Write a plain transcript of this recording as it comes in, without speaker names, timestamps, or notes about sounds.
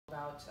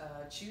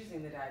about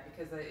choosing the diet,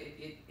 because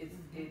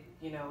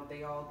you know,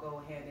 they all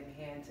go hand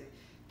in hand to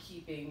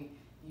keeping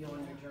you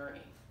on your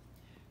journey.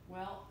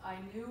 Well, I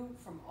knew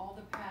from all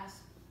the past,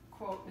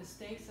 quote,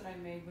 mistakes that I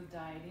made with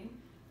dieting,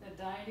 that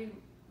dieting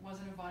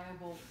wasn't a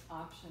viable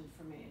option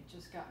for me. It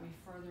just got me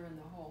further in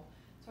the hole.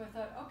 So I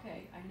thought,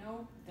 okay, I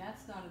know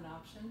that's not an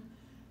option.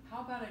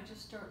 How about I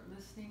just start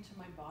listening to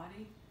my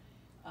body,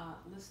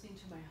 listening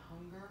to my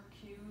hunger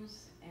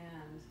cues,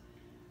 and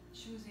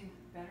choosing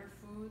better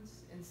foods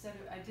instead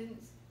of, I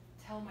didn't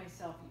tell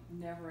myself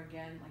never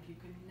again, like you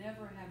can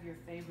never have your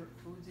favorite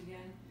foods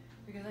again,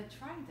 because I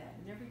tried that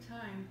and every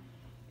time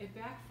it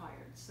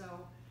backfired. So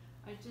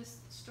I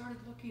just started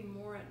looking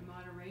more at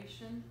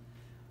moderation,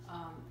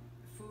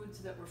 foods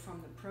that were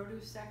from the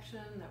produce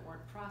section, that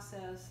weren't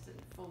processed and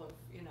full of,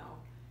 you know,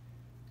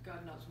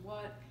 God knows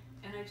what.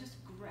 And I just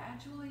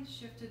gradually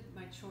shifted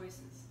my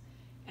choices.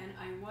 And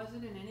I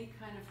wasn't in any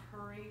kind of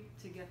hurry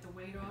to get the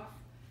weight off,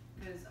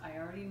 because I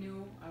already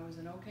knew I was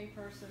an okay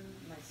person.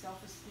 My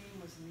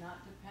self-esteem was not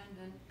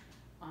dependent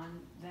on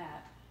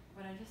that.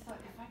 But I just thought,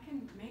 if I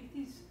can make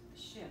these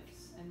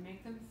shifts and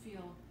make them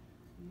feel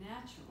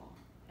natural,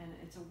 and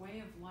it's a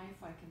way of life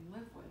I can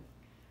live with,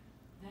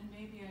 then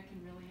maybe I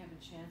can really have a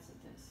chance at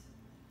this.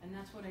 And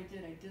that's what I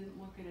did. I didn't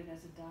look at it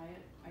as a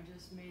diet. I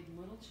just made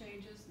little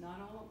changes,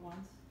 not all at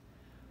once.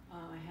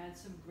 I had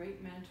some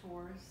great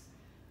mentors.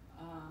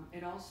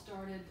 It all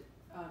started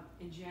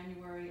in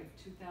January of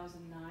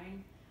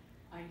 2009.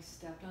 I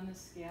stepped on the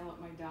scale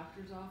at my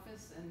doctor's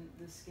office and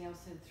the scale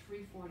said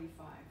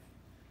 345,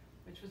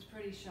 which was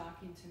pretty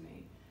shocking to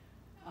me.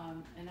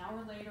 An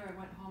hour later, I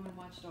went home and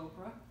watched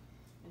Oprah,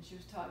 and she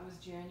was it was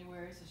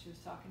January, so she was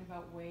talking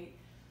about weight.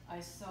 I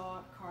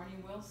saw Carney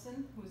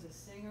Wilson, who's a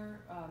singer,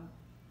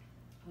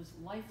 whose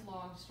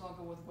lifelong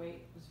struggle with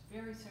weight was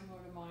very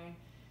similar to mine.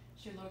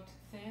 She looked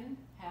thin,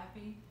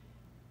 happy,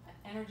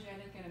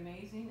 energetic, and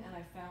amazing, and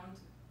I found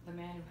the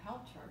man who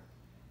helped her,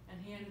 and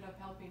he ended up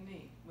helping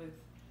me with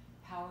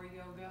power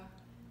yoga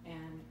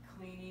and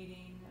clean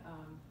eating,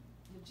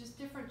 just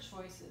different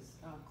choices,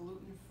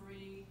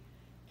 gluten-free,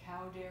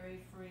 cow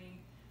dairy-free,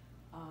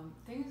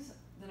 things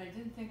that I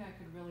didn't think I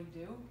could really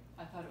do.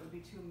 I thought it would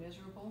be too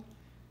miserable,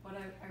 but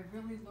I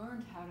really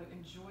learned how to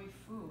enjoy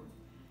food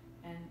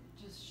and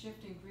just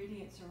shift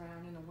ingredients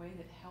around in a way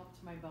that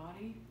helped my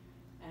body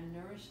and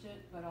nourished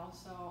it, but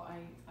also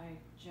I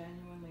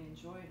genuinely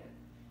enjoyed it.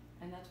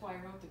 And that's why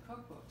I wrote the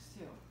cookbooks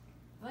too.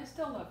 And I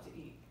still love to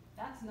eat.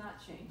 That's not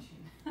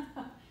changing,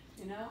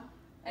 you know?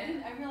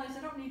 I realized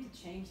I don't need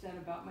to change that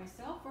about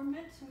myself. We're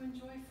meant to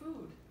enjoy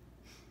food.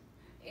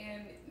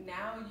 And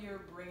now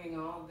you're bringing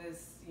all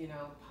this, you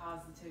know,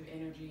 positive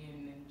energy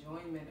and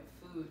enjoyment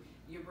of food.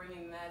 You're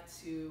bringing that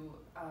to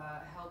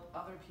help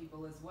other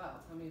people as well.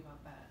 Tell me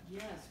about that.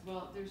 Yes,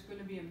 well, there's going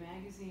to be a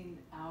magazine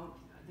out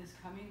this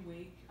coming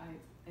week.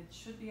 It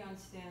should be on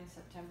stand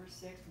September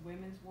 6th,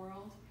 Women's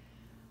World.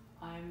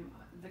 I'm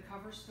the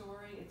cover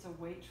story. It's a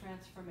weight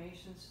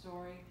transformation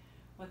story,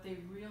 but they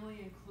really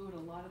include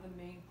a lot of the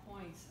main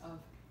points of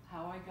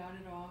how I got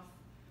it off,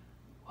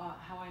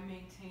 how I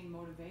maintain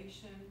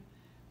motivation,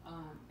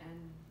 and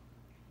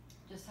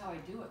just how I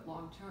do it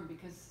long term,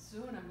 because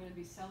soon I'm going to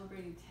be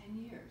celebrating 10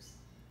 years.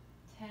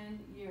 10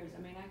 years.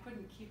 I mean, I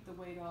couldn't keep the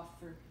weight off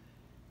for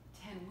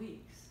 10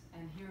 weeks,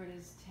 and here it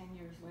is 10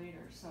 years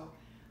later. So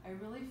I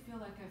really feel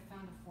like I've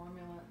found a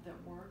formula that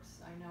works.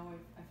 I know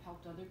I've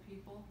helped other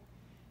people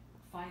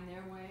find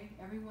their way.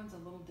 Everyone's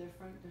a little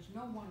different. There's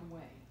no one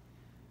way,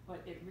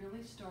 but it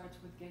really starts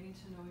with getting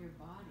to know your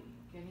body,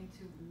 getting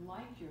to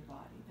like your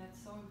body. That's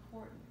so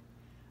important.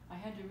 I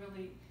had to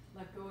really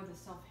let go of the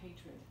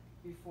self-hatred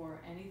before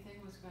anything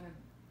was going to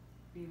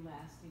be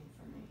lasting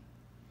for me.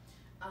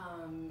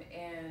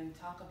 And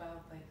talk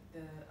about like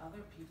the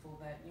other people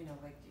that, you know,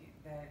 like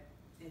that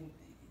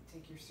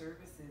take your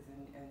services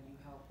and you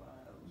help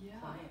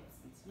clients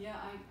and stuff. Yeah,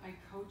 I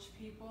coach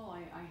people.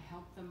 I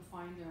help them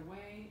find their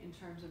way in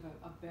terms of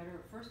a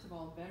better, first of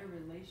all, better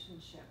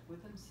relationship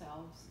with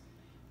themselves,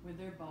 with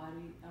their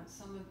body.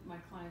 Some of my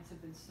clients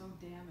have been so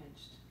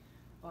damaged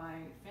by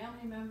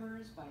family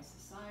members, by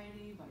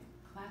society, by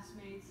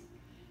classmates,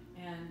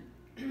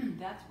 and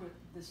that's what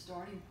the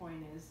starting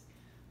point is.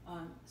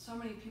 So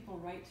many people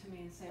write to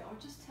me and say, oh,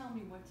 just tell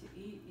me what to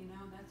eat, you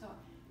know, that's all.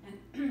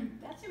 And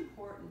that's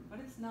important, but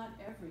it's not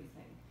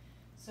everything.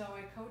 So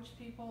I coach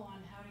people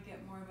on how to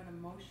get more of an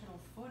emotional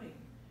footing,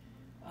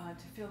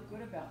 to feel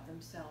good about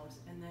themselves,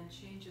 and then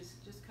changes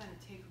just kind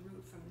of take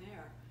root from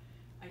there.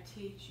 I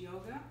teach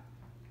yoga.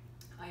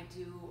 I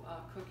do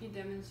cooking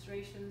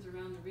demonstrations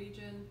around the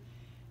region,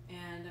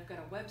 and I've got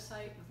a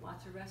website with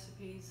lots of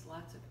recipes,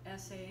 lots of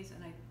essays,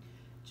 and I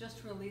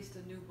just released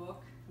a new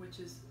book, which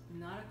is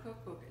not a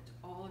cookbook. It's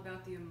all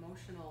about the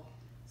emotional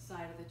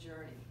side of the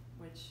journey,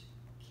 which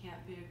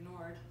can't be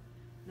ignored,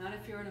 not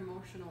if you're an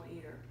emotional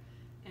eater.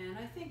 And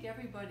I think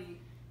everybody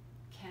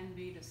can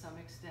be to some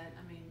extent.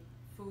 I mean,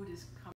 food is